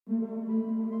What's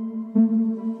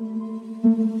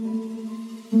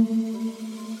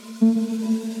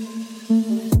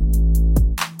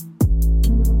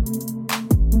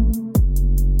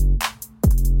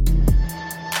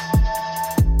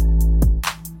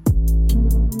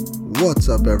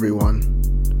up,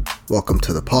 everyone? Welcome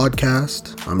to the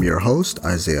podcast. I'm your host,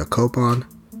 Isaiah Copon.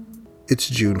 It's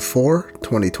June 4,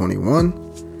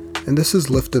 2021, and this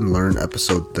is Lift and Learn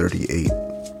episode 38.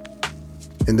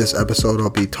 In this episode, I'll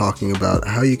be talking about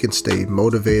how you can stay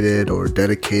motivated or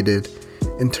dedicated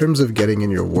in terms of getting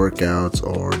in your workouts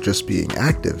or just being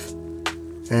active,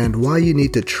 and why you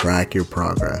need to track your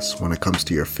progress when it comes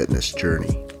to your fitness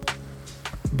journey.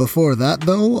 Before that,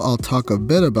 though, I'll talk a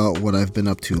bit about what I've been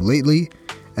up to lately,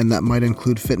 and that might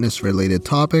include fitness-related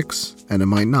topics, and it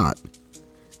might not.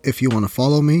 If you want to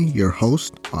follow me, your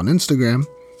host, on Instagram,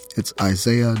 it's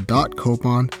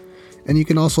isaiah.copon, and you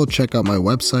can also check out my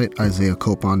website,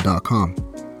 isaiahcopon.com.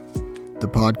 The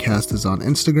podcast is on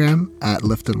Instagram at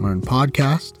Lift and Learn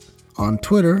Podcast, on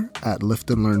Twitter at Lift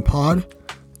and Learn Pod,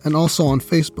 and also on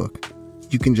Facebook.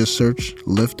 You can just search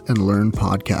Lift and Learn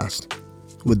Podcast.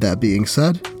 With that being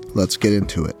said, let's get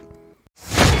into it.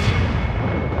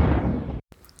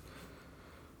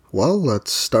 Well,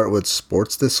 let's start with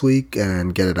sports this week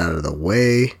and get it out of the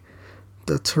way.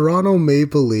 The Toronto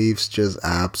Maple Leafs just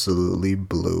absolutely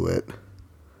blew it.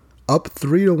 Up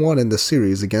 3-1 in the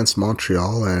series against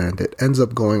Montreal, and it ends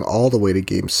up going all the way to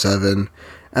Game 7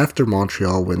 after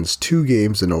Montreal wins 2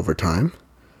 games in overtime.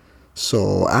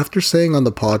 So after saying on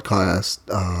the podcast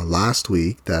last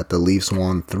week that the Leafs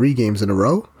won 3 games in a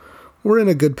row, we're in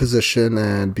a good position,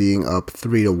 and being up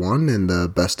 3-1 in the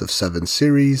best of 7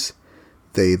 series,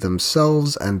 they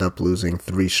themselves end up losing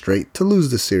 3 straight to lose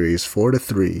the series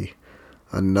 4-3.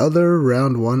 Another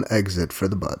round 1 exit for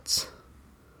the Buds.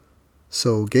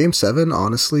 So Game 7,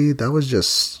 honestly, that was a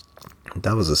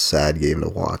sad game to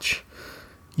watch.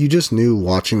 You just knew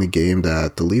watching the game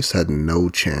that the Leafs had no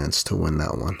chance to win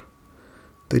that one.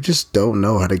 They just don't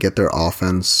know how to get their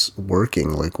offense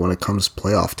working like when it comes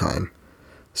playoff time,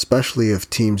 especially if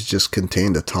teams just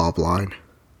contain the top line.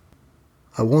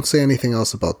 I won't say anything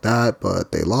else about that,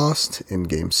 but they lost in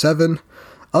Game 7,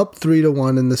 up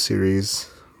 3-1 in the series,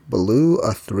 blew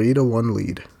a 3-1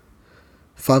 lead.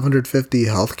 550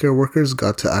 healthcare workers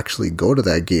got to actually go to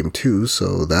that game too,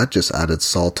 so that just added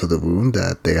salt to the wound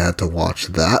that they had to watch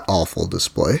that awful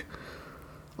display.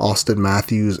 Austin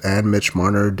Matthews and Mitch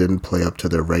Marner didn't play up to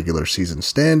their regular season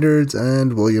standards,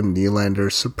 and William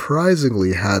Nylander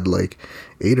surprisingly had like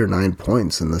 8 or 9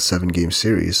 points in the 7-game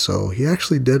series, so he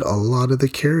actually did a lot of the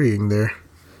carrying there.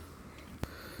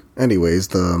 Anyways,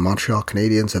 the Montreal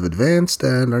Canadiens have advanced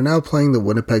and are now playing the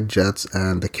Winnipeg Jets,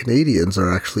 and the Canadiens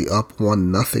are actually up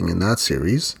 1-0 in that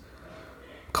series.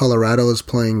 Colorado is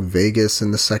playing Vegas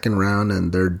in the second round,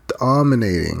 and they're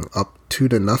dominating, up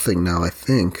 2-0 now, I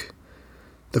think.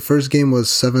 The first game was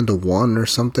 7-1 or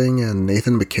something, and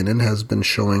Nathan MacKinnon has been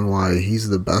showing why he's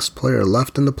the best player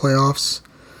left in the playoffs.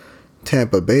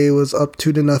 Tampa Bay was up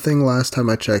 2-0 last time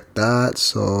I checked that,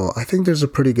 so I think there's a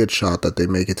pretty good shot that they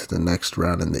make it to the next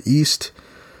round in the East.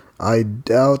 I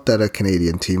doubt that a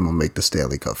Canadian team will make the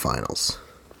Stanley Cup Finals.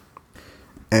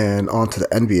 And on to the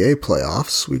NBA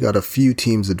playoffs, we got a few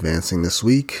teams advancing this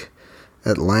week.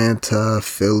 Atlanta,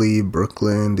 Philly,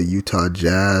 Brooklyn, the Utah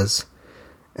Jazz.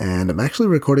 And I'm actually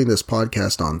recording this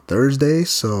podcast on Thursday,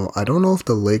 so I don't know if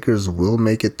the Lakers will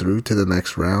make it through to the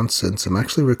next round since I'm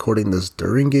actually recording this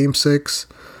during Game 6,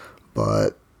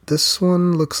 but this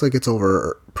one looks like it's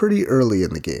over pretty early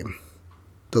in the game.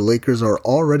 The Lakers are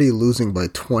already losing by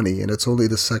 20, and it's only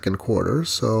the second quarter,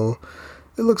 so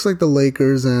it looks like the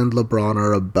Lakers and LeBron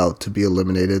are about to be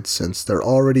eliminated since they're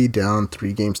already down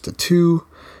 3-2.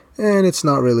 And it's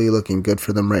not really looking good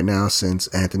for them right now since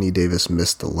Anthony Davis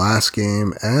missed the last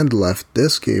game and left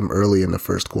this game early in the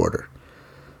first quarter.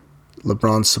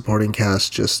 LeBron's supporting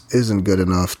cast just isn't good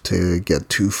enough to get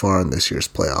too far in this year's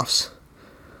playoffs.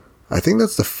 I think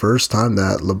that's the first time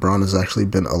that LeBron has actually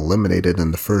been eliminated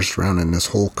in the first round in his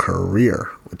whole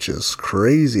career, which is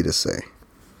crazy to say.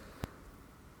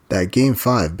 That Game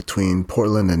 5 between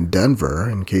Portland and Denver,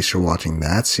 in case you're watching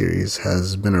that series,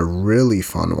 has been a really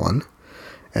fun one.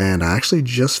 And I actually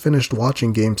just finished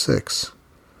watching Game 6.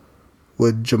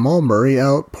 With Jamal Murray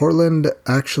out, Portland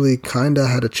actually kinda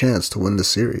had a chance to win the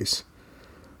series.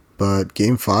 But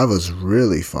Game 5 was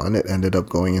really fun. It ended up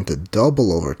going into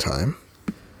double overtime.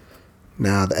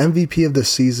 Now, the MVP of the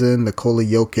season, Nikola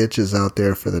Jokic, is out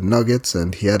there for the Nuggets,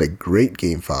 and he had a great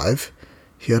Game 5.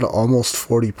 He had almost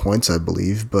 40 points, I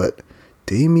believe, but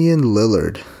Damian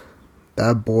Lillard,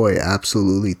 that boy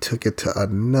absolutely took it to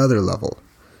another level.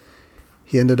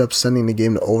 He ended up sending the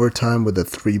game to overtime with a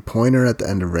 3-pointer at the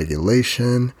end of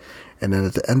regulation. And then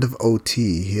at the end of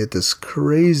OT, he hit this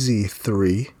crazy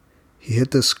 3. He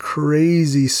hit this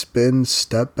crazy spin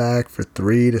step back for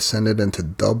 3 to send it into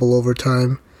double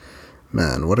overtime.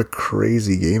 Man, what a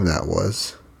crazy game that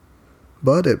was.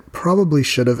 But it probably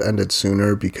should have ended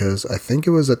sooner because I think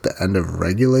it was at the end of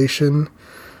regulation.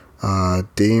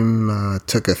 Dame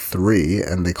took a 3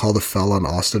 and they called a foul on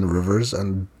Austin Rivers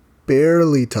and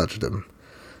barely touched him.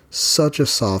 Such a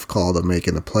soft call to make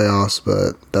in the playoffs,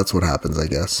 but that's what happens, I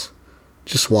guess.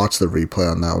 Just watch the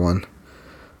replay on that one.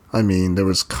 I mean, there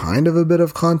was kind of a bit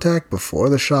of contact before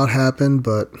the shot happened,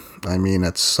 but I mean,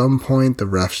 at some point, the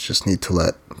refs just need to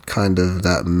let kind of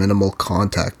that minimal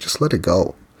contact, just let it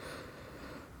go.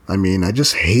 I mean, I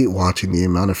just hate watching the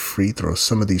amount of free throws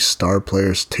some of these star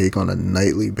players take on a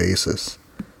nightly basis.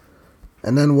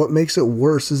 And then what makes it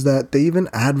worse is that they even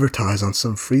advertise on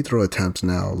some free throw attempts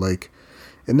now, like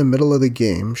in the middle of the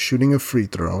game, shooting a free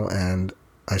throw, and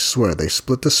I swear they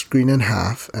split the screen in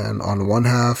half, and on one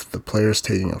half the player's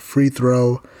taking a free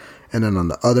throw, and then on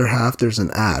the other half there's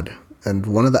an ad. And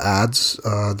one of the ads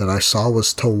that I saw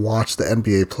was to watch the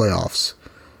NBA playoffs.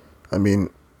 I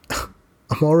mean,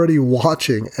 I'm already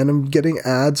watching and I'm getting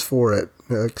ads for it.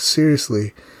 Like,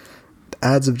 seriously, the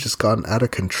ads have just gotten out of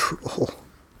control.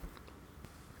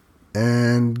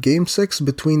 And Game 6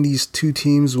 between these two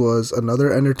teams was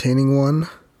another entertaining one.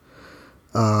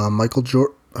 Michael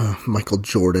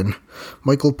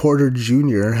Porter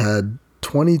Jr. had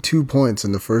 22 points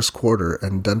in the first quarter,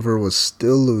 and Denver was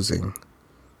still losing.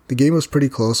 The game was pretty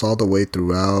close all the way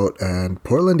throughout, and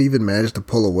Portland even managed to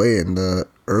pull away in the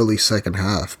early second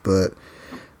half, but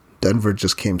Denver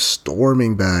just came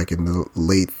storming back in the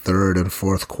late third and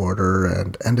fourth quarter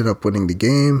and ended up winning the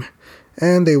game,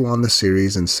 and they won the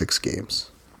series in 6 games.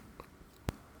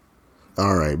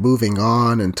 Alright, moving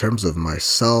on in terms of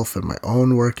myself and my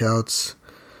own workouts.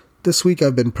 This week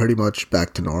I've been pretty much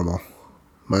back to normal.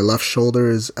 My left shoulder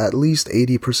is at least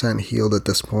 80% healed at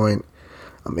this point.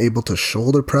 I'm able to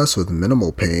shoulder press with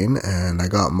minimal pain, and I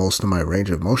got most of my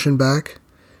range of motion back.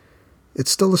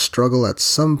 It's still a struggle at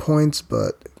some points,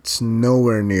 but it's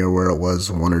nowhere near where it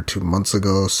was 1 or 2 months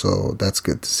ago, so that's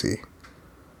good to see.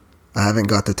 I haven't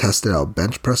got to test it out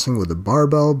bench pressing with a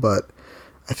barbell, but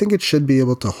I think it should be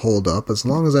able to hold up as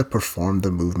long as I perform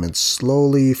the movement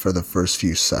slowly for the first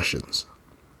few sessions.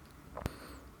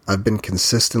 I've been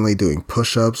consistently doing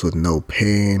push-ups with no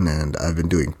pain, and I've been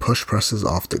doing push presses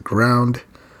off the ground.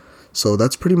 So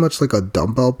that's pretty much like a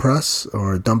dumbbell press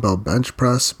or a dumbbell bench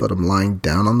press, but I'm lying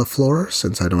down on the floor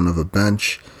since I don't have a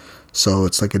bench. So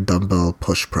it's like a dumbbell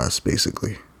push press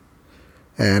basically.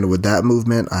 And with that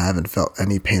movement, I haven't felt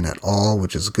any pain at all,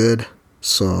 which is good.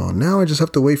 So now I just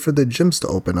have to wait for the gyms to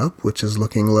open up, which is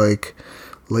looking like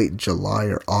late July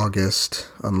or August,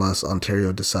 unless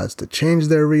Ontario decides to change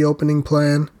their reopening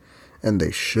plan, and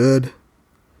they should.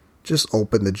 Just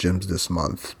open the gyms this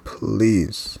month,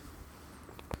 please.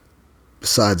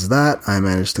 Besides that, I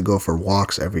managed to go for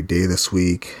walks every day this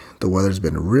week. The weather's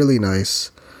been really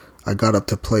nice. I got up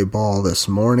to play ball this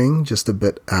morning, just a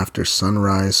bit after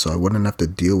sunrise, so I wouldn't have to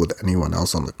deal with anyone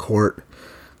else on the court,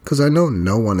 because I know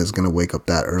no one is going to wake up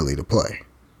that early to play.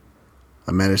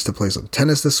 I managed to play some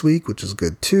tennis this week, which is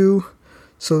good too,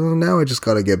 so now I just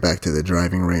got to get back to the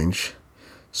driving range.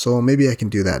 So maybe I can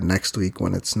do that next week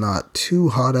when it's not too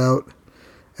hot out,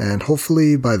 and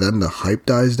hopefully by then the hype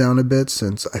dies down a bit,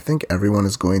 since I think everyone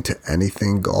is going to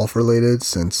anything golf related,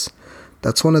 since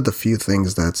that's one of the few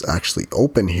things that's actually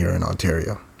open here in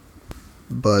Ontario.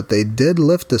 But they did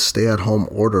lift the stay-at-home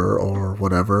order or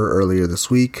whatever earlier this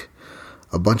week.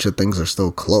 A bunch of things are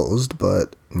still closed,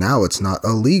 but now it's not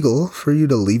illegal for you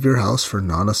to leave your house for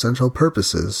non-essential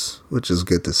purposes, which is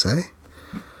good to say.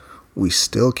 We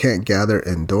still can't gather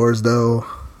indoors though,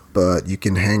 but you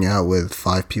can hang out with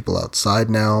 5 people outside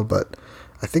now, but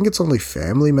I think it's only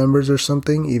family members or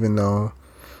something, even though,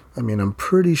 I'm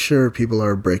pretty sure people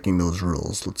are breaking those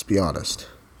rules, let's be honest.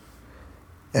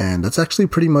 And that's actually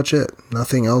pretty much it.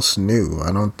 Nothing else new.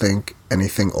 I don't think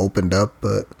anything opened up,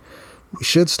 but we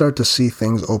should start to see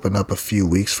things open up a few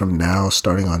weeks from now,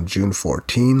 starting on June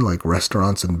 14, like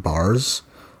restaurants and bars.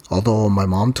 Although my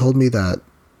mom told me that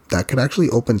could actually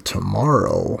open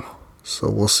tomorrow, so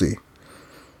we'll see.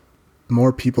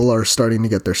 More people are starting to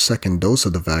get their second dose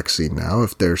of the vaccine now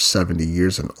if they're 70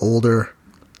 years and older.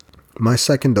 My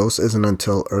second dose isn't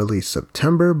until early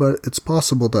September, but it's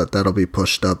possible that that'll be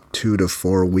pushed up 2 to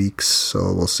 4 weeks,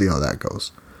 so we'll see how that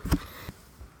goes.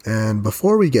 And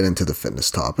before we get into the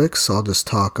fitness topics, I'll just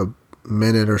talk a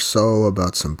minute or so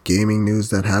about some gaming news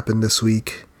that happened this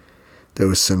week. There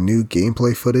was some new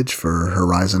gameplay footage for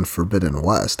Horizon Forbidden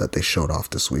West that they showed off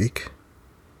this week.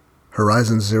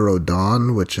 Horizon Zero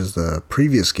Dawn, which is the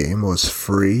previous game, was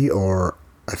free, or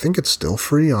I think it's still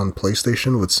free on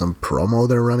PlayStation with some promo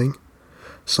they're running.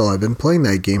 So I've been playing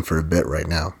that game for a bit right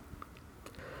now.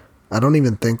 I don't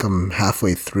even think I'm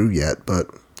halfway through yet, but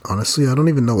honestly, I don't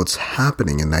even know what's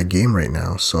happening in that game right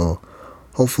now, so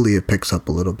hopefully it picks up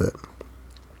a little bit.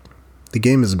 The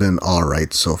game has been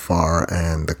alright so far,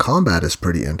 and the combat is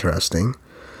pretty interesting,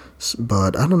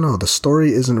 but I don't know, the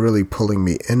story isn't really pulling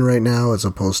me in right now as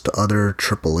opposed to other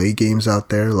AAA games out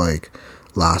there like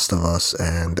Last of Us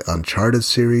and the Uncharted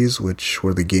series, which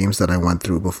were the games that I went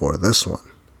through before this one.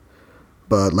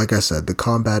 But like I said, the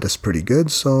combat is pretty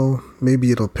good, so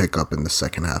maybe it'll pick up in the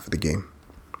second half of the game.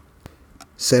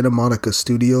 Santa Monica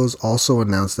Studios also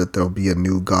announced that there'll be a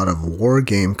new God of War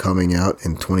game coming out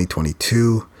in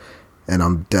 2022, and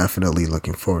I'm definitely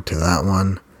looking forward to that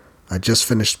one. I just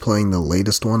finished playing the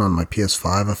latest one on my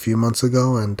PS5 a few months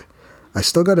ago, and I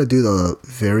still gotta do the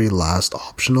very last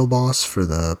optional boss for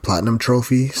the Platinum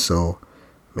Trophy, so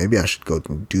maybe I should go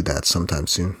do that sometime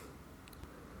soon.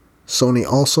 Sony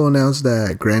also announced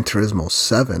that Gran Turismo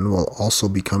 7 will also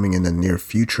be coming in the near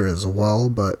future as well,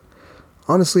 but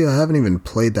honestly, I haven't even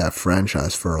played that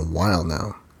franchise for a while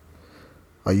now.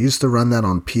 I used to run that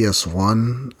on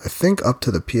PS1, I think up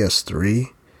to the PS3.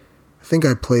 I think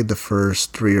I played the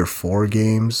first 3 or 4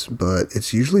 games, but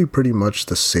it's usually pretty much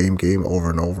the same game over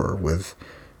and over, with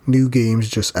new games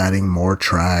just adding more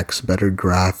tracks, better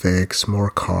graphics, more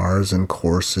cars and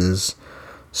courses.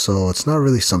 So it's not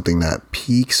really something that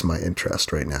piques my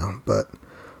interest right now, but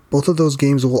both of those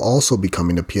games will also be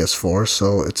coming to PS4,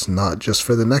 so it's not just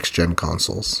for the next-gen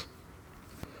consoles.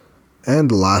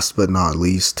 And last but not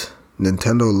least,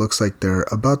 Nintendo looks like they're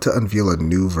about to unveil a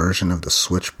new version of the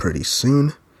Switch pretty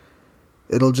soon.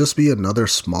 It'll just be another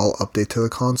small update to the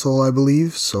console, I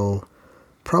believe, so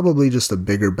probably just a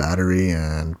bigger battery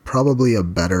and probably a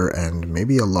better and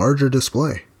maybe a larger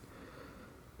display.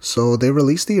 So they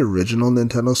released the original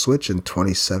Nintendo Switch in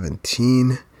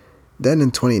 2017. Then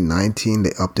in 2019, they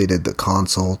updated the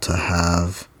console to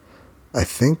have, I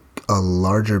think, a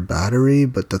larger battery,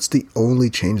 but that's the only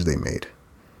change they made.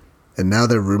 And now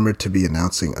they're rumored to be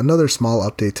announcing another small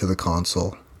update to the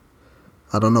console.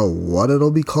 I don't know what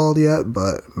it'll be called yet,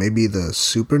 but maybe the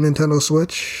Super Nintendo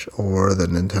Switch or the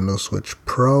Nintendo Switch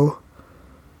Pro.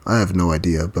 I have no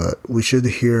idea, but we should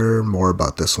hear more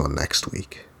about this one next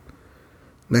week.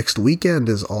 Next weekend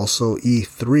is also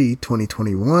E3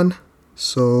 2021,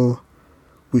 so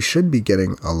we should be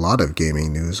getting a lot of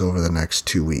gaming news over the next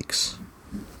 2 weeks.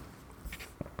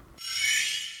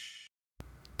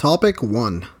 Topic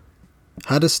 1.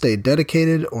 How to stay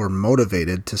dedicated or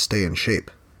motivated to stay in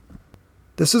shape.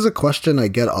 This is a question I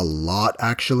get a lot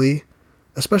actually,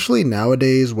 especially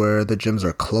nowadays where the gyms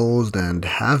are closed and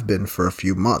have been for a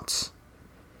few months.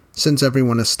 Since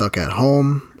everyone is stuck at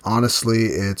home, honestly,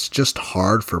 it's just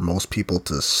hard for most people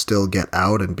to still get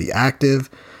out and be active,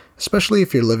 especially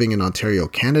if you're living in Ontario,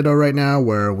 Canada right now,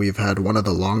 where we've had one of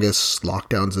the longest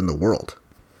lockdowns in the world.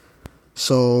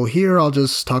 So here I'll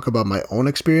just talk about my own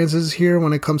experiences here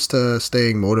when it comes to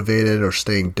staying motivated or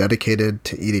staying dedicated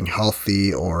to eating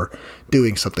healthy or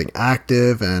doing something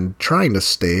active and trying to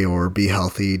stay or be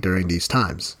healthy during these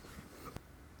times.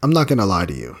 I'm not gonna lie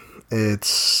to you.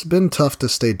 It's been tough to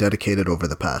stay dedicated over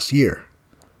the past year.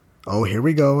 Oh, here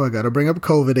we go. I gotta bring up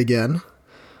COVID again.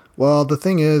 Well, the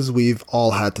thing is, we've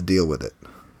all had to deal with it.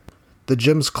 The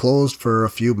gym's closed for a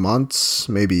few months,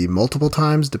 maybe multiple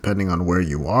times, depending on where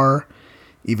you are.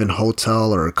 Even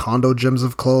hotel or condo gyms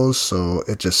have closed, so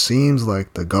it just seems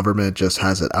like the government just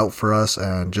has it out for us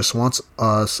and just wants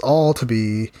us all to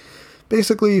be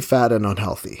basically fat and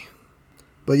unhealthy.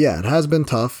 But yeah, it has been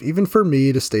tough, even for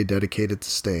me, to stay dedicated to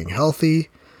staying healthy,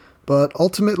 but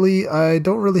ultimately, I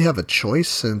don't really have a choice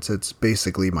since it's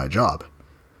basically my job.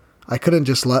 I couldn't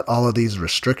just let all of these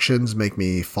restrictions make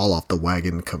me fall off the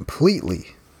wagon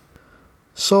completely.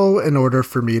 So, in order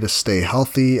for me to stay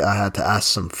healthy, I had to ask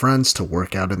some friends to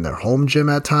work out in their home gym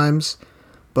at times,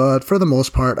 but for the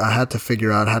most part, I had to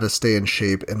figure out how to stay in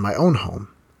shape in my own home.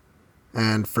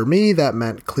 And for me, that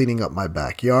meant cleaning up my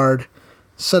backyard,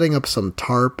 setting up some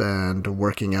tarp, and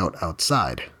working out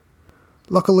outside.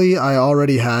 Luckily, I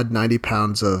already had 90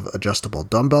 pounds of adjustable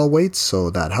dumbbell weights, so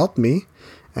that helped me,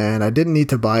 and I didn't need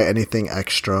to buy anything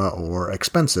extra or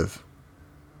expensive.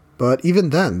 But even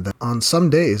then, on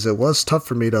some days, it was tough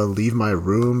for me to leave my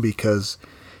room because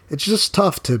it's just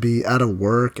tough to be out of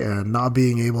work and not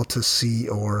being able to see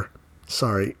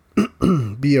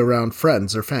be around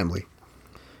friends or family.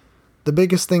 The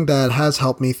biggest thing that has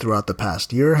helped me throughout the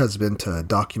past year has been to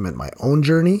document my own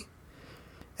journey.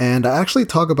 And I actually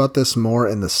talk about this more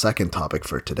in the second topic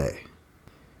for today.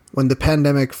 When the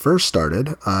pandemic first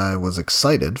started, I was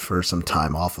excited for some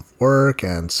time off of work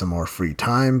and some more free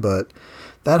time, but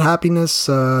that happiness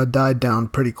died down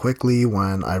pretty quickly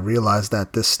when I realized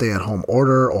that this stay-at-home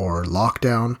order or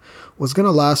lockdown was going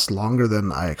to last longer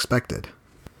than I expected.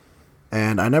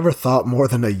 And I never thought more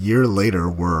than a year later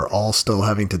we're all still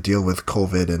having to deal with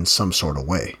COVID in some sort of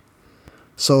way.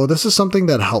 So this is something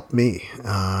that helped me,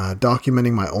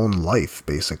 documenting my own life,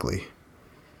 basically.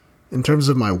 In terms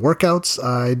of my workouts,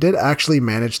 I did actually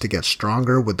manage to get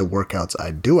stronger with the workouts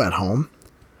I do at home.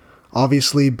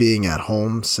 Obviously, being at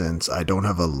home, since I don't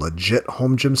have a legit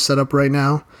home gym setup right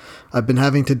now, I've been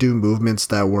having to do movements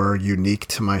that were unique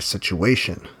to my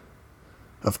situation.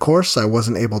 Of course, I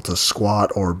wasn't able to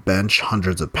squat or bench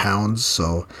hundreds of pounds,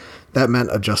 so that meant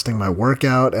adjusting my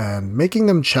workout and making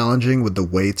them challenging with the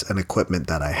weights and equipment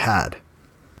that I had.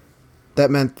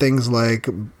 That meant things like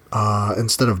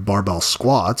instead of barbell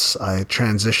squats, I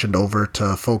transitioned over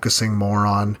to focusing more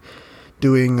on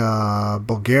doing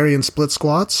Bulgarian split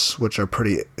squats, which are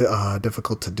pretty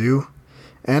difficult to do,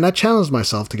 and I challenged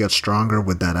myself to get stronger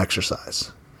with that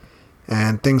exercise.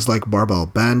 And things like barbell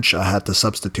bench, I had to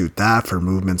substitute that for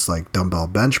movements like dumbbell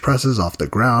bench presses off the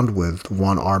ground with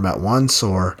one arm at once,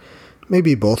 or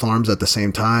maybe both arms at the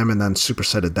same time, and then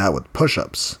supersetted that with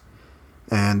push-ups.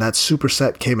 And that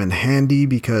superset came in handy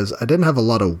because I didn't have a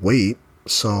lot of weight,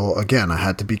 so again, I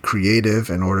had to be creative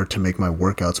in order to make my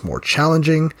workouts more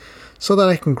challenging so that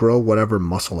I can grow whatever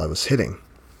muscle I was hitting.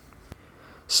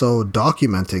 So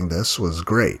documenting this was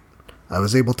great. I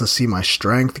was able to see my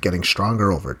strength getting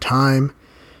stronger over time,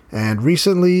 and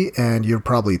recently, and you're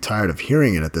probably tired of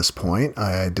hearing it at this point,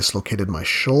 I dislocated my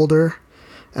shoulder,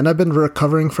 and I've been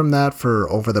recovering from that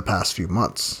for over the past few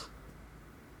months.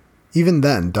 Even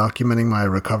then, documenting my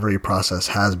recovery process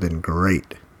has been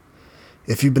great.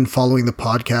 If you've been following the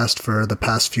podcast for the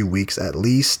past few weeks at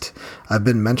least, I've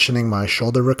been mentioning my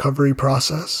shoulder recovery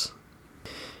process.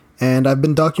 And I've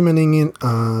been documenting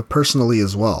it personally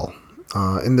as well.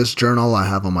 In this journal I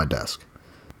have on my desk.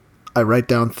 I write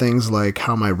down things like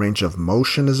how my range of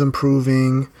motion is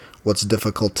improving, what's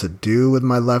difficult to do with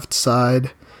my left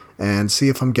side, and see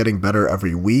if I'm getting better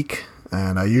every week.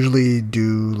 And I usually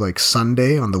do like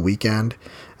Sunday on the weekend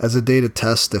as a day to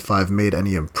test if I've made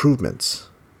any improvements.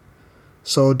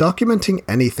 So documenting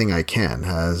anything I can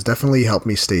has definitely helped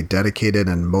me stay dedicated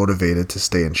and motivated to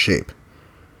stay in shape.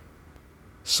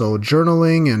 So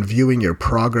journaling and viewing your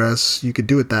progress, you could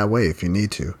do it that way if you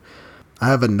need to. I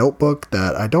have a notebook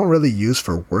that I don't really use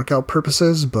for workout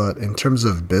purposes, but in terms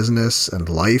of business and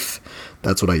life,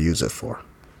 that's what I use it for.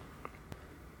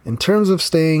 In terms of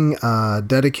staying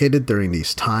dedicated during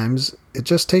these times, it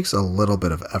just takes a little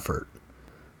bit of effort.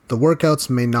 The workouts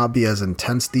may not be as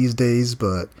intense these days,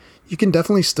 but you can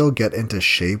definitely still get into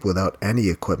shape without any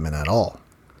equipment at all.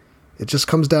 It just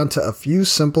comes down to a few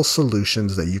simple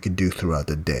solutions that you can do throughout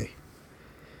the day.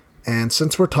 And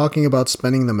since we're talking about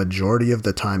spending the majority of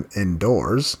the time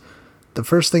indoors, the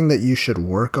first thing that you should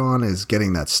work on is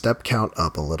getting that step count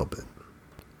up a little bit.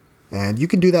 And you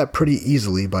can do that pretty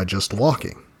easily by just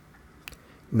walking.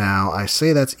 Now, I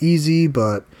say that's easy,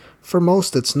 but for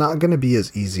most it's not going to be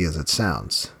as easy as it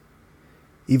sounds.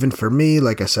 Even for me,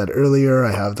 like I said earlier,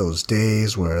 I have those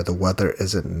days where the weather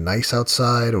isn't nice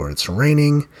outside or it's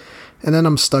raining, and then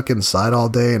I'm stuck inside all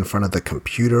day in front of the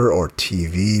computer or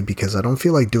TV because I don't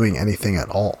feel like doing anything at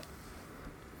all.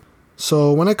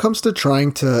 So when it comes to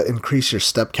trying to increase your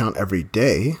step count every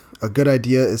day, a good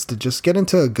idea is to just get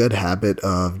into a good habit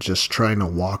of just trying to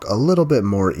walk a little bit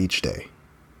more each day.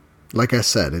 Like I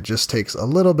said, it just takes a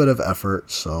little bit of effort,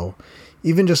 so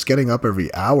even just getting up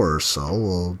every hour or so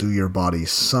will do your body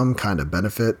some kind of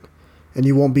benefit, and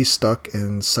you won't be stuck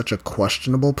in such a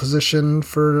questionable position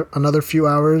for another few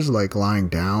hours, like lying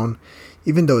down,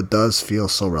 even though it does feel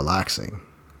so relaxing.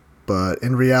 But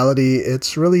in reality,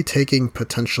 it's really taking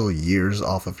potential years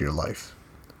off of your life.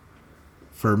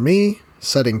 For me,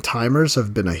 setting timers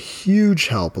have been a huge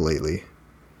help lately.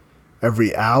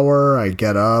 Every hour, I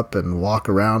get up and walk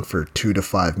around for 2 to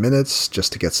 5 minutes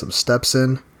just to get some steps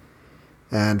in.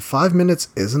 And 5 minutes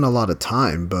isn't a lot of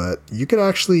time, but you could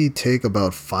actually take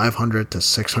about 500 to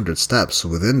 600 steps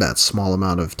within that small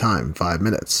amount of time, 5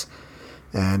 minutes.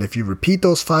 And if you repeat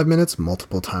those 5 minutes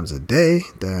multiple times a day,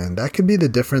 then that could be the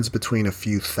difference between a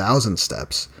few thousand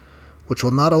steps, which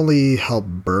will not only help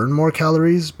burn more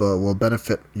calories, but will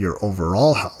benefit your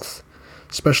overall health,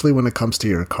 especially when it comes to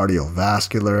your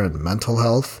cardiovascular and mental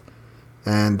health.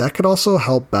 And that could also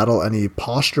help battle any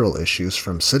postural issues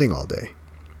from sitting all day.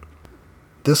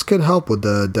 This could help with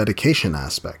the dedication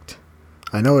aspect.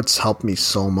 I know it's helped me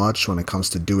so much when it comes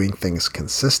to doing things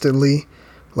consistently,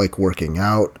 like working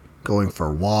out, going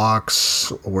for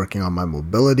walks, working on my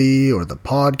mobility or the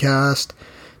podcast,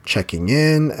 checking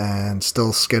in, and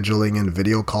still scheduling in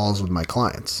video calls with my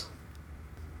clients.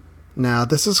 Now,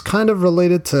 this is kind of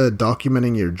related to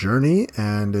documenting your journey,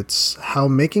 and it's how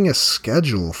making a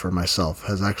schedule for myself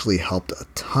has actually helped a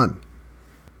ton.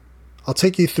 I'll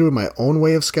take you through my own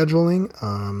way of scheduling,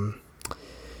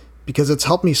 because it's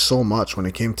helped me so much when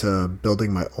it came to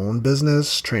building my own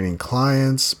business, training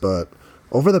clients, but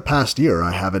over the past year,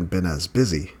 I haven't been as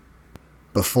busy.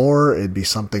 Before, it'd be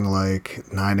something like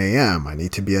 9 a.m., I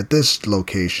need to be at this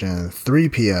location, 3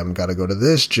 p.m., gotta go to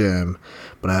this gym,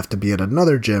 but I have to be at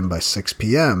another gym by 6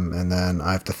 p.m., and then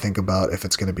I have to think about if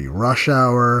it's going to be rush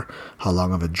hour, how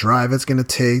long of a drive it's going to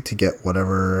take to get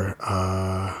wherever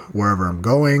I'm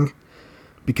going,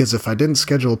 because if I didn't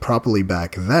schedule properly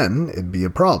back then, it'd be a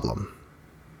problem.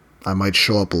 I might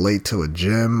show up late to a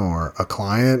gym or a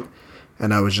client,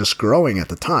 and I was just growing at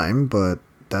the time, but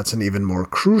that's an even more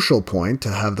crucial point to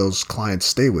have those clients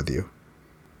stay with you.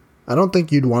 I don't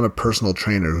think you'd want a personal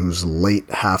trainer who's late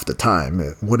half the time.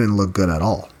 It wouldn't look good at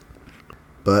all.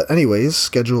 But anyways,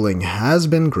 scheduling has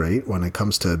been great when it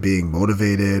comes to being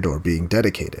motivated or being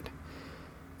dedicated.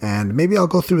 And maybe I'll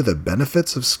go through the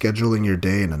benefits of scheduling your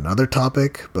day in another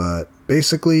topic, but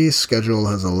basically, schedule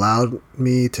has allowed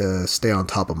me to stay on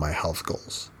top of my health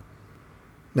goals.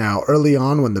 Now, early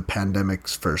on when the pandemic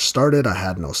first started, I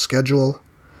had no schedule.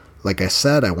 Like I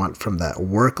said, I went from that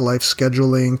work-life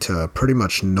scheduling to pretty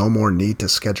much no more need to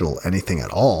schedule anything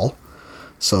at all.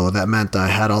 So that meant I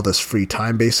had all this free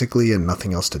time basically and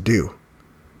nothing else to do.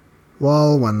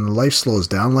 Well, when life slows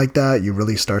down like that, you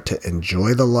really start to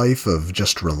enjoy the life of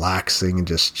just relaxing and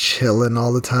just chilling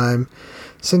all the time,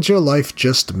 since your life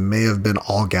just may have been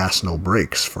all gas, no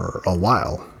brakes for a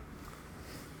while.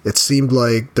 It seemed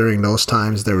like during those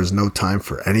times there was no time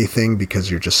for anything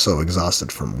because you're just so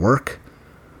exhausted from work.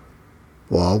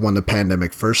 Well, when the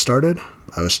pandemic first started,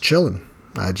 I was chilling.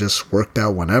 I just worked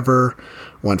out whenever,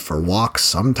 went for walks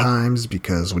sometimes,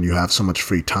 because when you have so much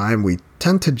free time, we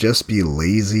tend to just be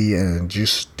lazy and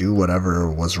just do whatever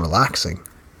was relaxing.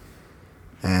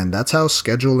 And that's how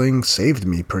scheduling saved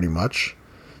me pretty much,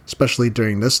 especially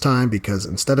during this time, because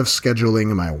instead of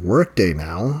scheduling my workday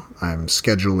now, I'm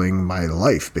scheduling my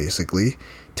life basically,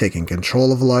 taking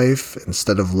control of life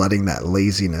instead of letting that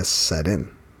laziness set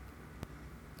in.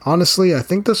 Honestly, I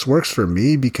think this works for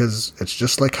me because it's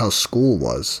just like how school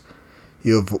was.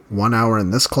 You have 1 hour in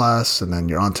this class, and then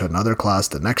you're on to another class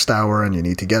the next hour, and you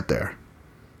need to get there.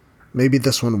 Maybe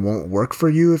this one won't work for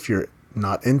you if you're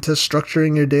not into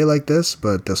structuring your day like this,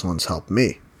 but this one's helped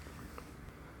me.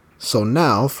 So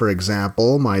now, for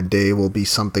example, my day will be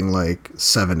something like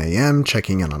 7 a.m.,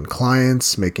 checking in on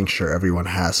clients, making sure everyone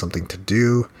has something to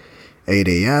do. 8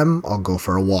 a.m., I'll go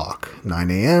for a walk.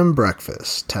 9 a.m.,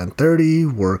 breakfast.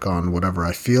 10:30, work on whatever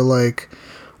I feel like.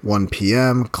 1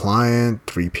 p.m., client.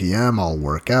 3 p.m., I'll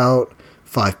work out.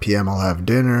 5 p.m., I'll have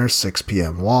dinner. 6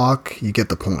 p.m., walk. You get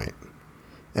the point.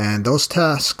 And those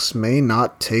tasks may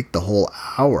not take the whole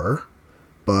hour,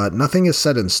 but nothing is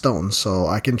set in stone, so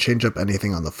I can change up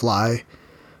anything on the fly.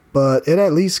 But it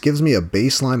at least gives me a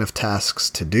baseline of tasks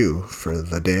to do for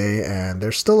the day, and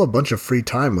there's still a bunch of free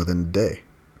time within the day.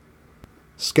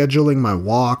 Scheduling my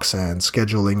walks and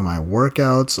scheduling my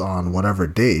workouts on whatever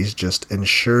days just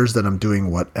ensures that I'm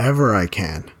doing whatever I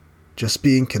can. Just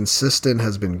being consistent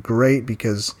has been great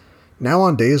because now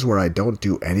on days where I don't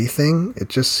do anything, it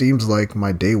just seems like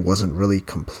my day wasn't really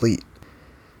complete.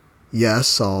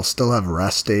 Yes, I'll still have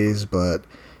rest days, but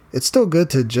it's still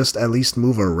good to just at least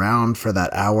move around for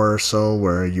that hour or so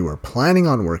where you were planning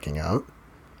on working out.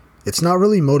 It's not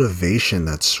really motivation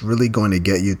that's really going to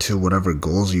get you to whatever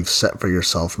goals you've set for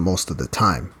yourself most of the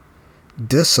time.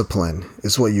 Discipline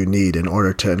is what you need in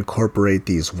order to incorporate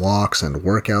these walks and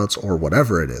workouts or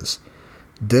whatever it is.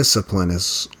 Discipline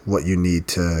is what you need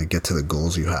to get to the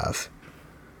goals you have.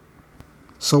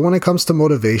 So when it comes to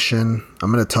motivation,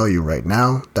 I'm going to tell you right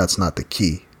now, that's not the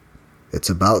key. It's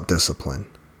about discipline.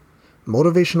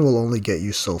 Motivation will only get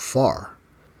you so far.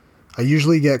 I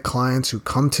usually get clients who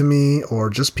come to me, or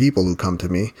just people who come to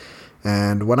me,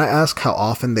 and when I ask how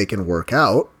often they can work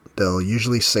out, they'll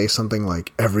usually say something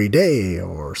like every day,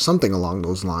 or something along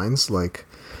those lines, like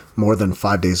more than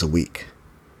 5 days a week.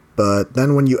 But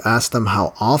then when you ask them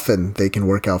how often they can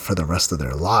work out for the rest of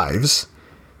their lives,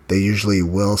 they usually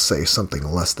will say something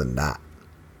less than that.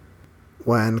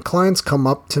 When clients come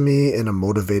up to me in a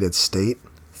motivated state,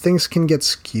 things can get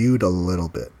skewed a little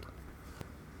bit.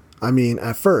 I mean,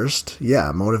 at first,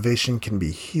 yeah, motivation can be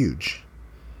huge.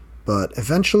 But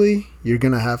eventually, you're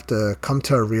going to have to come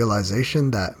to a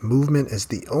realization that movement is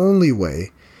the only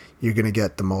way you're going to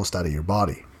get the most out of your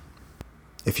body.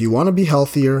 If you want to be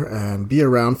healthier and be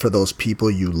around for those people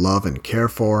you love and care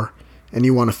for, and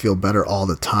you want to feel better all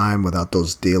the time without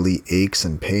those daily aches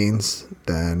and pains,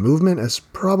 then movement is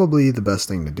probably the best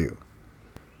thing to do.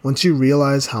 Once you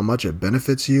realize how much it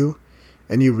benefits you,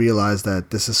 and you realize that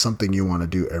this is something you want to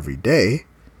do every day,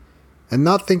 and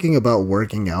not thinking about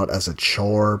working out as a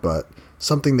chore, but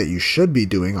something that you should be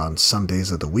doing on some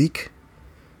days of the week.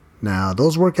 Now,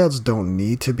 those workouts don't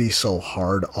need to be so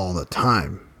hard all the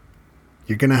time.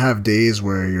 You're going to have days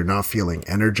where you're not feeling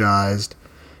energized,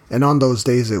 and on those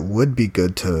days it would be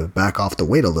good to back off the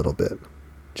weight a little bit.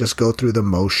 Just go through the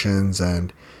motions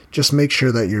and just make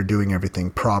sure that you're doing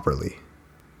everything properly.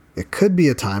 It could be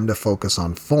a time to focus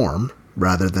on form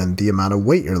rather than the amount of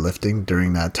weight you're lifting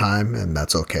during that time, and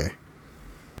that's okay.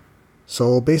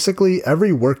 So basically,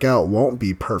 every workout won't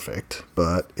be perfect,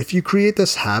 but if you create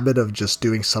this habit of just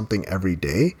doing something every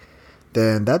day,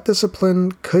 then that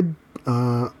discipline could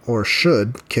or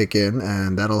should kick in,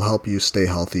 and that'll help you stay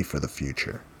healthy for the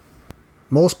future.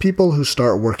 Most people who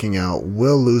start working out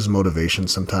will lose motivation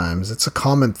sometimes. It's a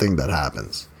common thing that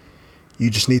happens. You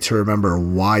just need to remember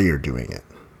why you're doing it.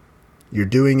 You're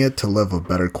doing it to live a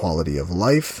better quality of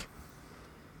life.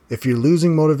 If you're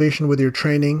losing motivation with your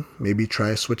training, maybe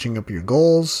try switching up your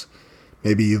goals.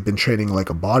 Maybe you've been training like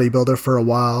a bodybuilder for a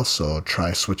while, so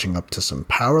try switching up to some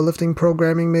powerlifting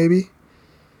programming maybe.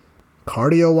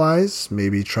 Cardio-wise,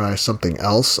 maybe try something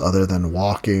else other than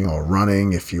walking or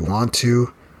running if you want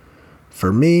to.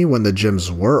 For me, when the gyms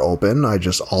were open, I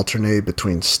just alternate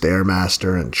between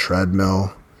Stairmaster and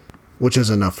treadmill, which is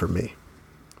enough for me.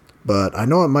 But I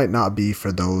know it might not be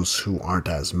for those who aren't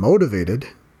as motivated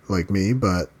like me,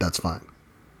 but that's fine.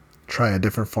 Try a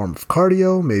different form of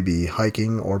cardio, maybe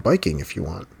hiking or biking if you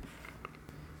want.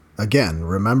 Again,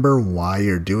 remember why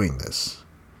you're doing this.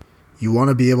 You want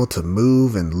to be able to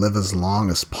move and live as long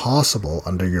as possible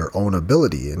under your own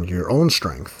ability and your own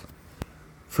strength.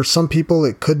 For some people,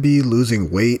 it could be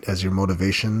losing weight as your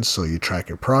motivation, so you track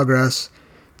your progress,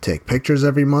 take pictures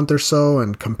every month or so,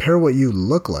 and compare what you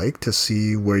look like to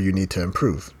see where you need to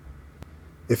improve.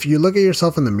 If you look at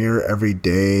yourself in the mirror every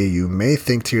day, you may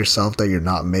think to yourself that you're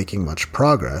not making much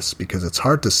progress because it's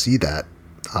hard to see that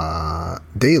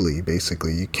daily,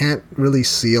 basically. You can't really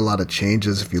see a lot of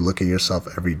changes if you look at yourself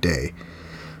every day.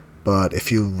 But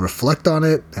if you reflect on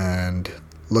it and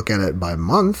look at it by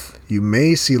month, you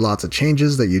may see lots of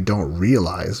changes that you don't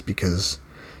realize because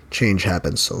change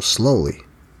happens so slowly.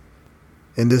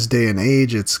 In this day and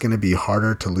age, it's going to be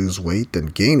harder to lose weight than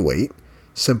gain weight,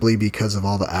 simply because of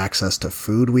all the access to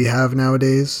food we have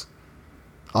nowadays.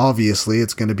 Obviously,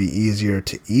 it's going to be easier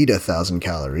to eat 1,000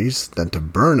 calories than to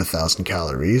burn 1,000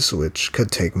 calories, which could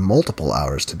take multiple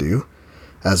hours to do,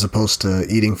 as opposed to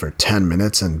eating for 10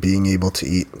 minutes and being able to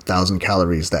eat 1,000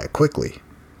 calories that quickly.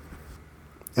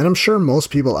 And I'm sure most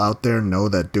people out there know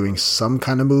that doing some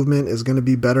kind of movement is going to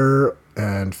be better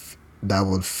and that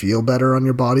would feel better on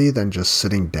your body than just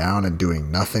sitting down and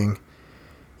doing nothing.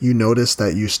 You notice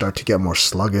that you start to get more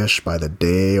sluggish by the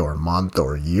day or month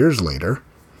or years later.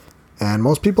 And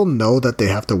most people know that they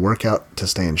have to work out to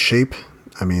stay in shape.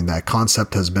 I mean, that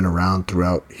concept has been around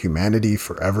throughout humanity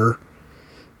forever.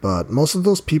 But most of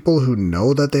those people who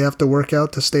know that they have to work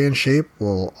out to stay in shape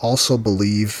will also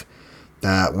believe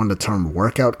that when the term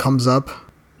workout comes up,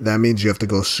 that means you have to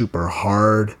go super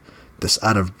hard, this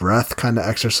out of breath kind of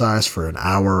exercise for an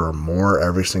hour or more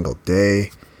every single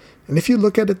day. And if you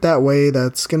look at it that way,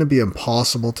 that's going to be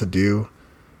impossible to do.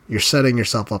 You're setting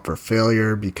yourself up for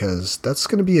failure because that's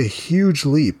going to be a huge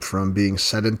leap from being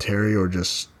sedentary or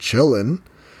just chilling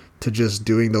to just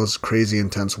doing those crazy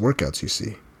intense workouts you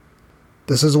see.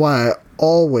 This is why I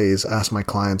always ask my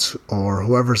clients or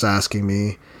whoever's asking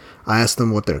me, I ask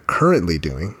them what they're currently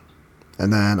doing.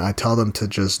 And then I tell them to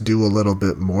just do a little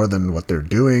bit more than what they're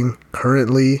doing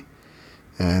currently.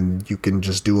 And you can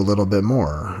just do a little bit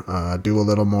more. Do a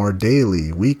little more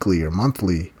daily, weekly, or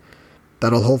monthly.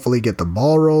 That'll hopefully get the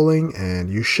ball rolling,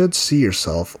 and you should see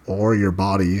yourself or your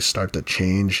body start to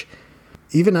change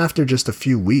even after just a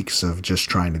few weeks of just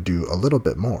trying to do a little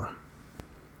bit more.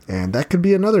 And that could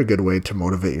be another good way to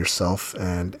motivate yourself.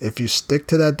 And if you stick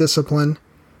to that discipline,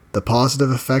 the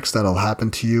positive effects that'll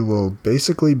happen to you will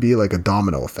basically be like a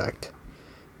domino effect.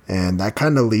 And that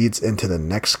kind of leads into the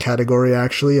next category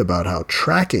actually about how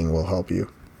tracking will help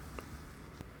you.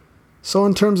 So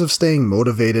in terms of staying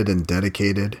motivated and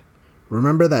dedicated,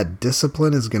 remember that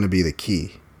discipline is going to be the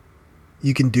key.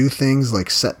 You can do things like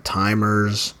set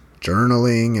timers,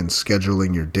 journaling, and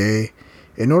scheduling your day,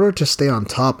 in order to stay on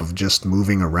top of just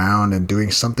moving around and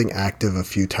doing something active a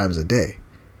few times a day.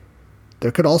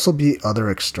 There could also be other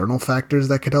external factors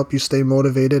that could help you stay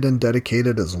motivated and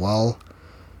dedicated as well.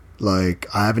 Like,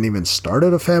 I haven't even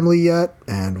started a family yet,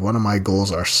 and one of my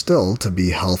goals are still to be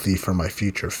healthy for my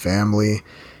future family,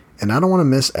 and I don't want to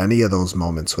miss any of those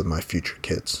moments with my future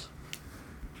kids.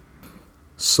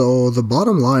 So the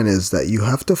bottom line is that you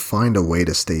have to find a way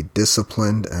to stay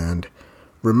disciplined, and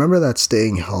remember that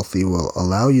staying healthy will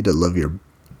allow you to live your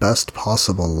best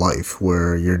possible life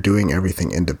where you're doing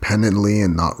everything independently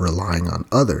and not relying on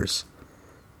others.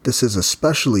 This is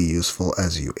especially useful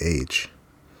as you age.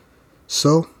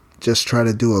 So, just try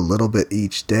to do a little bit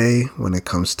each day when it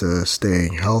comes to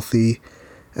staying healthy,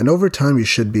 and over time you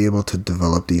should be able to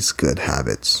develop these good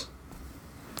habits.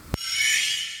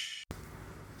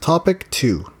 Topic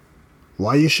 2.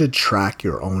 Why you should track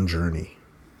your own journey.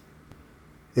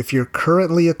 If you're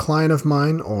currently a client of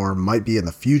mine or might be in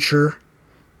the future,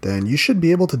 then you should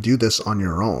be able to do this on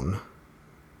your own.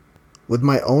 With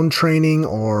my own training,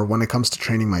 or when it comes to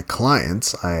training my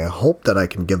clients, I hope that I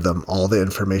can give them all the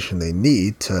information they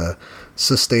need to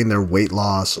sustain their weight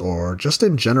loss or just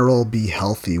in general be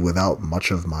healthy without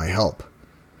much of my help.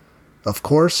 Of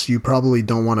course, you probably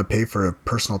don't want to pay for a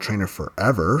personal trainer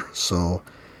forever, so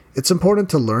it's important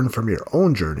to learn from your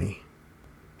own journey.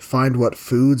 Find what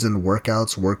foods and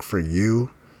workouts work for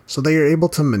you so that you're able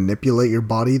to manipulate your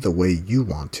body the way you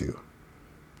want to.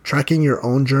 Tracking your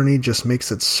own journey just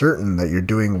makes it certain that you're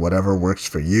doing whatever works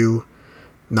for you,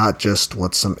 not just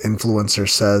what some influencer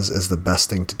says is the best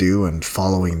thing to do and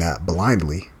following that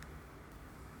blindly.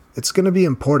 It's going to be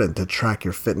important to track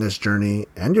your fitness journey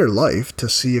and your life to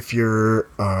see if you're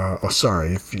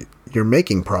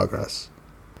making progress.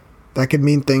 That could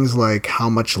mean things like how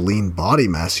much lean body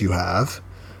mass you have,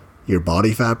 your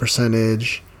body fat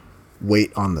percentage,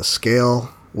 weight on the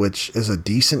scale, which is a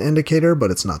decent indicator,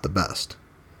 but it's not the best.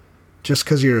 Just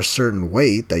because you're a certain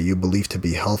weight that you believe to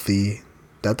be healthy,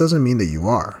 that doesn't mean that you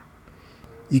are.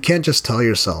 You can't just tell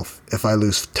yourself, if I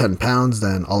lose 10 pounds,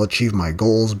 then I'll achieve my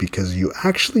goals, because you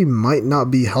actually might not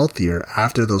be healthier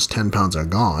after those 10 pounds are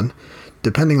gone,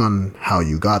 depending on how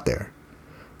you got there.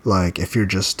 Like if you're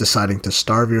just deciding to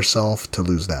starve yourself to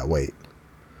lose that weight.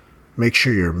 Make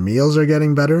sure your meals are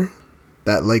getting better.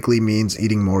 That likely means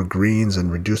eating more greens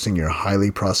and reducing your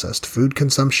highly processed food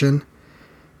consumption.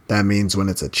 That means when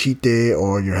it's a cheat day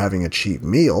or you're having a cheat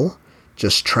meal,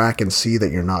 just track and see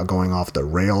that you're not going off the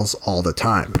rails all the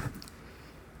time.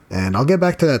 And I'll get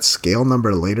back to that scale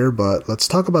number later, but let's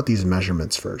talk about these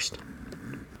measurements first.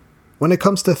 When it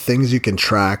comes to things you can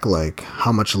track, like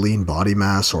how much lean body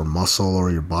mass or muscle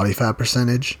or your body fat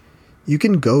percentage, you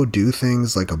can go do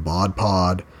things like a bod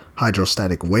pod,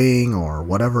 hydrostatic weighing, or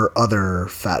whatever other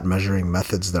fat measuring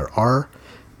methods there are,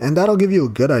 and that'll give you a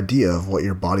good idea of what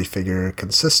your body figure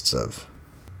consists of.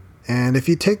 And if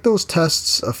you take those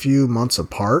tests a few months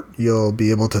apart, you'll be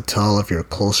able to tell if you're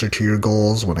closer to your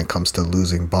goals when it comes to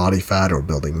losing body fat or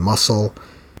building muscle.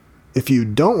 If you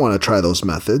don't want to try those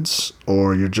methods,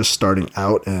 or you're just starting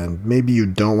out and maybe you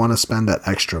don't want to spend that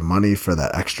extra money for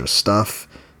that extra stuff,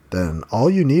 then all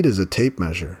you need is a tape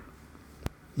measure.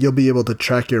 You'll be able to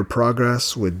track your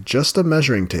progress with just a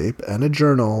measuring tape and a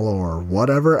journal or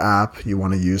whatever app you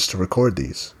want to use to record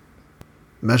these.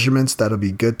 Measurements that'll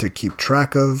be good to keep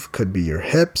track of could be your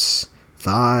hips,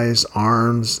 thighs,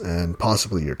 arms, and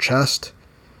possibly your chest.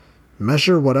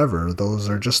 Measure whatever, those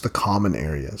are just the common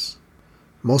areas.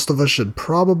 Most of us should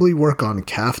probably work on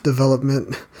calf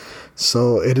development,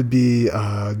 so it'd be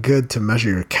good to measure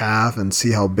your calf and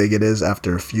see how big it is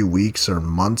after a few weeks or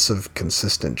months of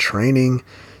consistent training,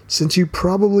 since you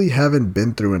probably haven't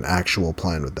been through an actual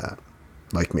plan with that,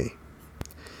 like me.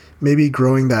 Maybe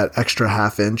growing that extra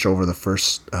half inch over the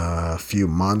first few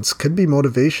months could be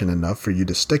motivation enough for you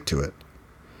to stick to it.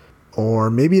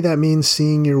 Or maybe that means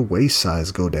seeing your waist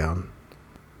size go down.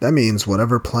 That means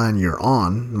whatever plan you're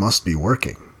on must be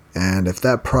working. And if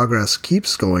that progress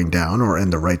keeps going down or in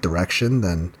the right direction,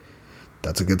 then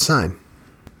that's a good sign.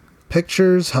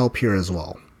 Pictures help here as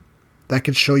well. That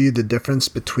could show you the difference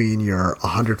between your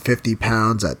 150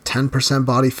 pounds at 10%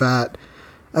 body fat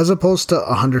as opposed to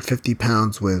 150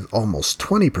 pounds with almost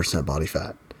 20% body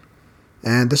fat.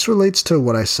 And this relates to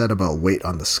what I said about weight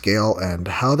on the scale and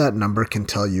how that number can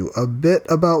tell you a bit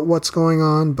about what's going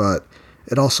on, but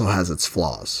it also has its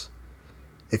flaws.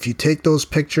 If you take those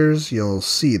pictures, you'll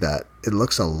see that it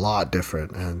looks a lot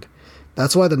different, and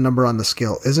that's why the number on the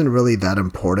scale isn't really that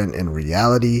important in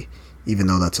reality, even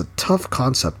though that's a tough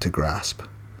concept to grasp.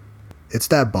 It's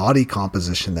that body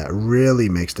composition that really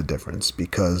makes the difference,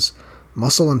 because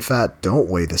muscle and fat don't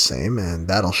weigh the same, and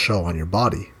that'll show on your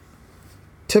body.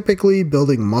 typically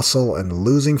building muscle and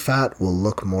losing fat will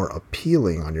look more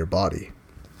appealing on your body.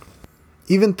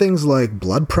 Even things like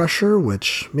blood pressure,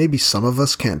 which maybe some of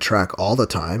us can't track all the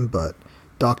time, but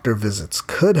doctor visits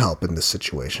could help in this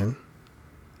situation.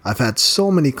 I've had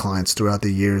so many clients throughout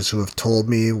the years who have told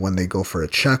me when they go for a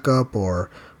checkup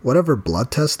or whatever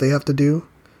blood test they have to do,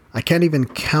 I can't even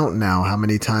count now how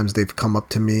many times they've come up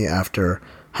to me after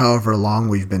however long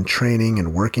we've been training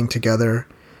and working together,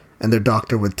 and their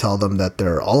doctor would tell them that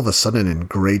they're all of a sudden in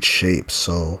great shape,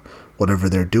 so whatever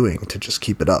they're doing to just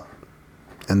keep it up.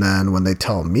 And then when they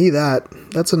tell me that,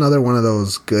 that's another one of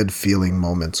those good feeling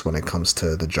moments when it comes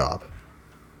to the job.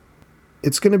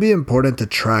 It's going to be important to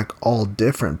track all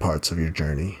different parts of your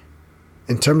journey.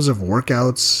 In terms of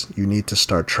workouts, you need to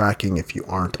start tracking if you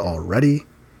aren't already.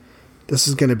 This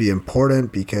is going to be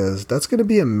important because that's going to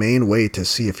be a main way to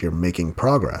see if you're making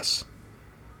progress.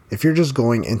 If you're just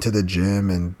going into the gym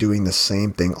and doing the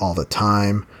same thing all the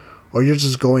time, or you're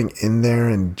just going in there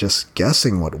and just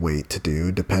guessing what weight to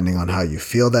do depending on how you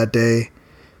feel that day,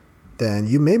 then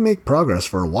you may make progress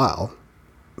for a while,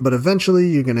 but eventually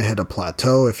you're going to hit a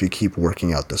plateau if you keep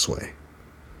working out this way.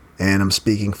 And I'm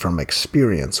speaking from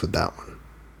experience with that one.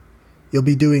 You'll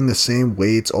be doing the same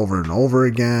weights over and over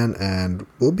again, and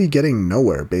we'll be getting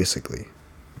nowhere, basically.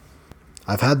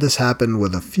 I've had this happen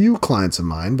with a few clients of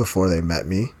mine before they met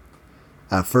me.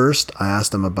 At first, I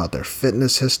asked them about their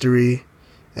fitness history,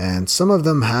 and some of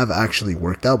them have actually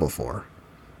worked out before.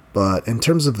 But in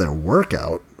terms of their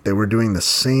workout, they were doing the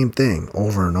same thing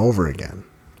over and over again.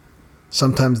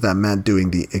 Sometimes that meant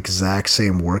doing the exact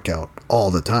same workout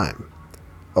all the time.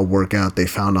 A workout they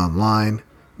found online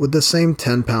with the same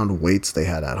 10-pound weights they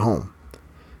had at home.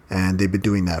 And they've been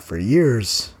doing that for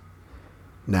years.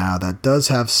 Now, that does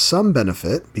have some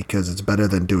benefit because it's better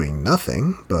than doing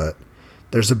nothing, but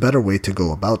there's a better way to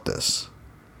go about this.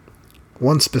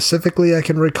 One specifically I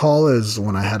can recall is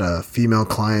when I had a female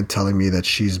client telling me that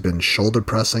she's been shoulder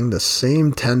pressing the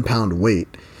same 10-pound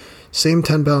weight, same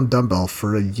 10-pound dumbbell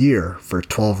for a year for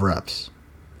 12 reps.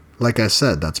 Like I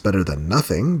said, that's better than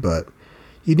nothing, but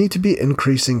you need to be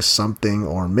increasing something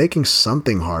or making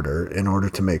something harder in order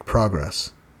to make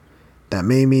progress. That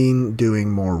may mean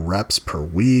doing more reps per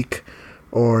week,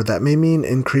 or that may mean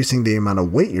increasing the amount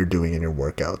of weight you're doing in your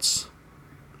workouts.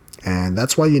 And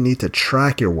that's why you need to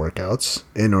track your workouts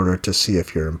in order to see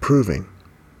if you're improving.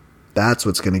 That's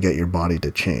what's going to get your body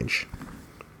to change.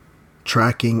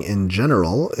 Tracking in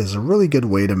general is a really good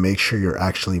way to make sure you're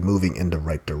actually moving in the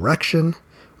right direction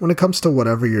when it comes to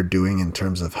whatever you're doing in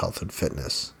terms of health and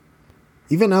fitness.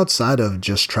 Even outside of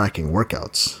just tracking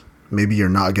workouts, maybe you're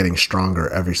not getting stronger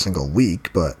every single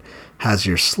week, but has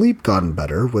your sleep gotten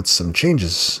better with some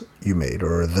changes you made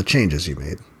or the changes you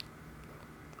made?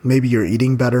 Maybe you're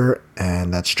eating better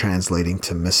and that's translating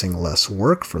to missing less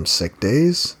work from sick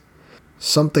days.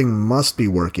 Something must be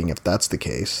working if that's the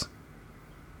case.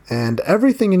 And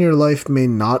everything in your life may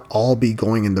not all be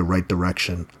going in the right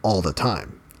direction all the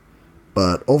time.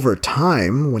 But over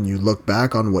time, when you look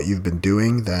back on what you've been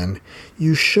doing, then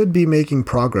you should be making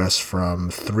progress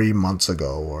from 3 months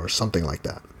ago or something like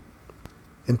that.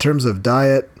 In terms of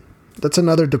diet, that's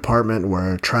another department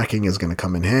where tracking is going to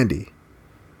come in handy.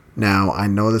 Now, I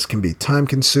know this can be time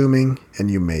consuming and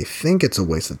you may think it's a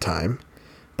waste of time,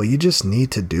 but you just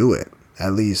need to do it,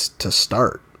 at least to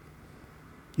start.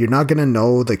 You're not going to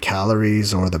know the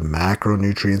calories or the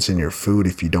macronutrients in your food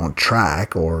if you don't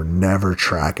track or never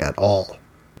track at all.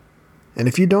 And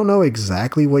if you don't know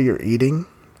exactly what you're eating,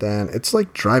 then it's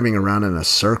like driving around in a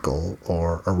circle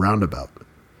or a roundabout.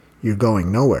 You're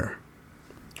going nowhere.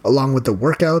 Along with the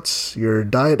workouts, your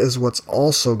diet is what's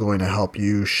also going to help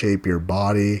you shape your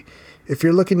body if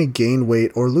you're looking to gain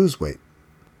weight or lose weight.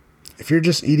 If you're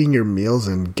just eating your meals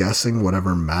and guessing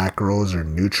whatever macros or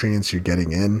nutrients you're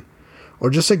getting in, or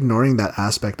just ignoring that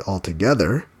aspect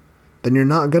altogether, then you're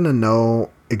not going to know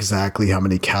exactly how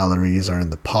many calories are in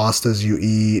the pastas you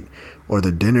eat, or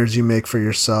the dinners you make for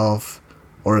yourself,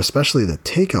 or especially the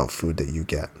takeout food that you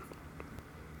get.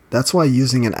 That's why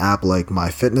using an app like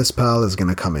MyFitnessPal is going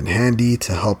to come in handy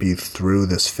to help you through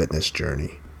this fitness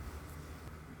journey.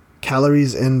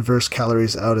 Calories in versus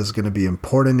calories out is going to be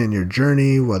important in your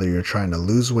journey, whether you're trying to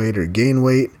lose weight or gain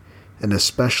weight, and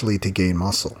especially to gain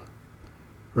muscle.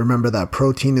 Remember that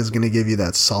protein is going to give you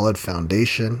that solid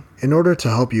foundation in order to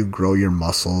help you grow your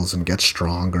muscles and get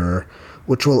stronger,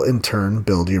 which will in turn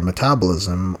build your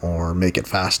metabolism or make it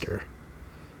faster.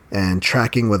 And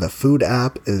tracking with a food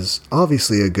app is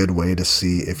obviously a good way to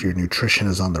see if your nutrition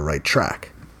is on the right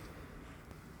track.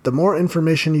 The more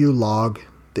information you log,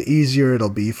 the easier it'll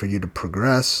be for you to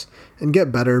progress and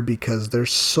get better because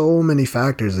there's so many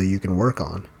factors that you can work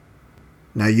on.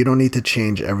 Now, you don't need to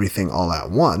change everything all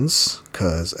at once,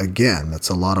 because again, that's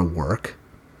a lot of work.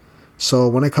 So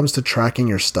when it comes to tracking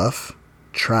your stuff,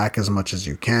 track as much as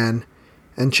you can,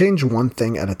 and change one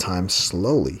thing at a time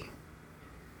slowly.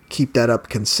 Keep that up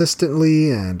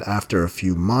consistently, and after a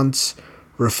few months,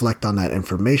 reflect on that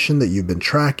information that you've been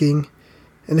tracking.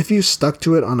 And if you stuck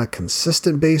to it on a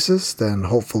consistent basis, then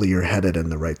hopefully you're headed in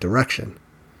the right direction.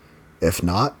 If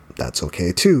not, that's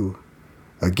okay too.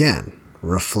 Again,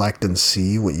 reflect and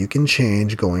see what you can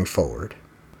change going forward.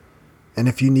 And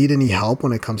if you need any help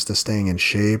when it comes to staying in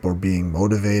shape or being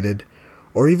motivated,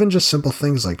 or even just simple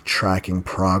things like tracking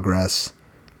progress,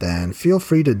 then feel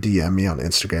free to DM me on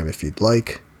Instagram if you'd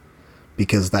like,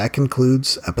 because that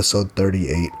concludes episode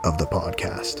 38 of the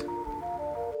podcast.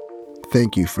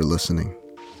 Thank you for listening.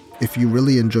 If you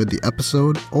really enjoyed the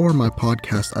episode or my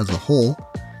podcast as a whole,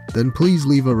 then please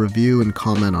leave a review and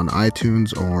comment on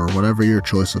iTunes or whatever your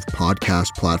choice of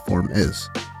podcast platform is.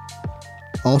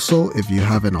 Also, if you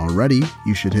haven't already,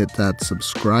 you should hit that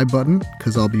subscribe button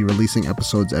because I'll be releasing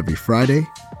episodes every Friday.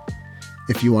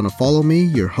 If you want to follow me,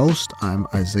 your host, I'm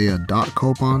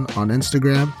Isaiah.Copon on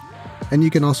Instagram, and you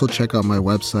can also check out my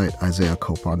website,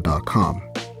 isaiahcopon.com.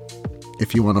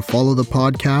 If you want to follow the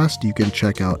podcast, you can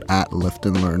check out @Lift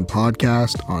and Learn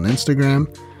Podcast on Instagram,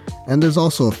 and there's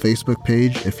also a Facebook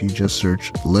page if you just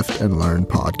search Lift and Learn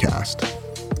Podcast.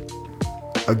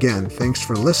 Again, thanks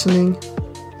for listening,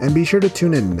 and be sure to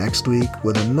tune in next week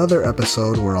with another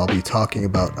episode where I'll be talking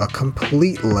about a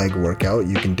complete leg workout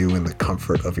you can do in the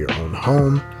comfort of your own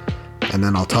home, and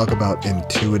then I'll talk about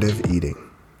intuitive eating.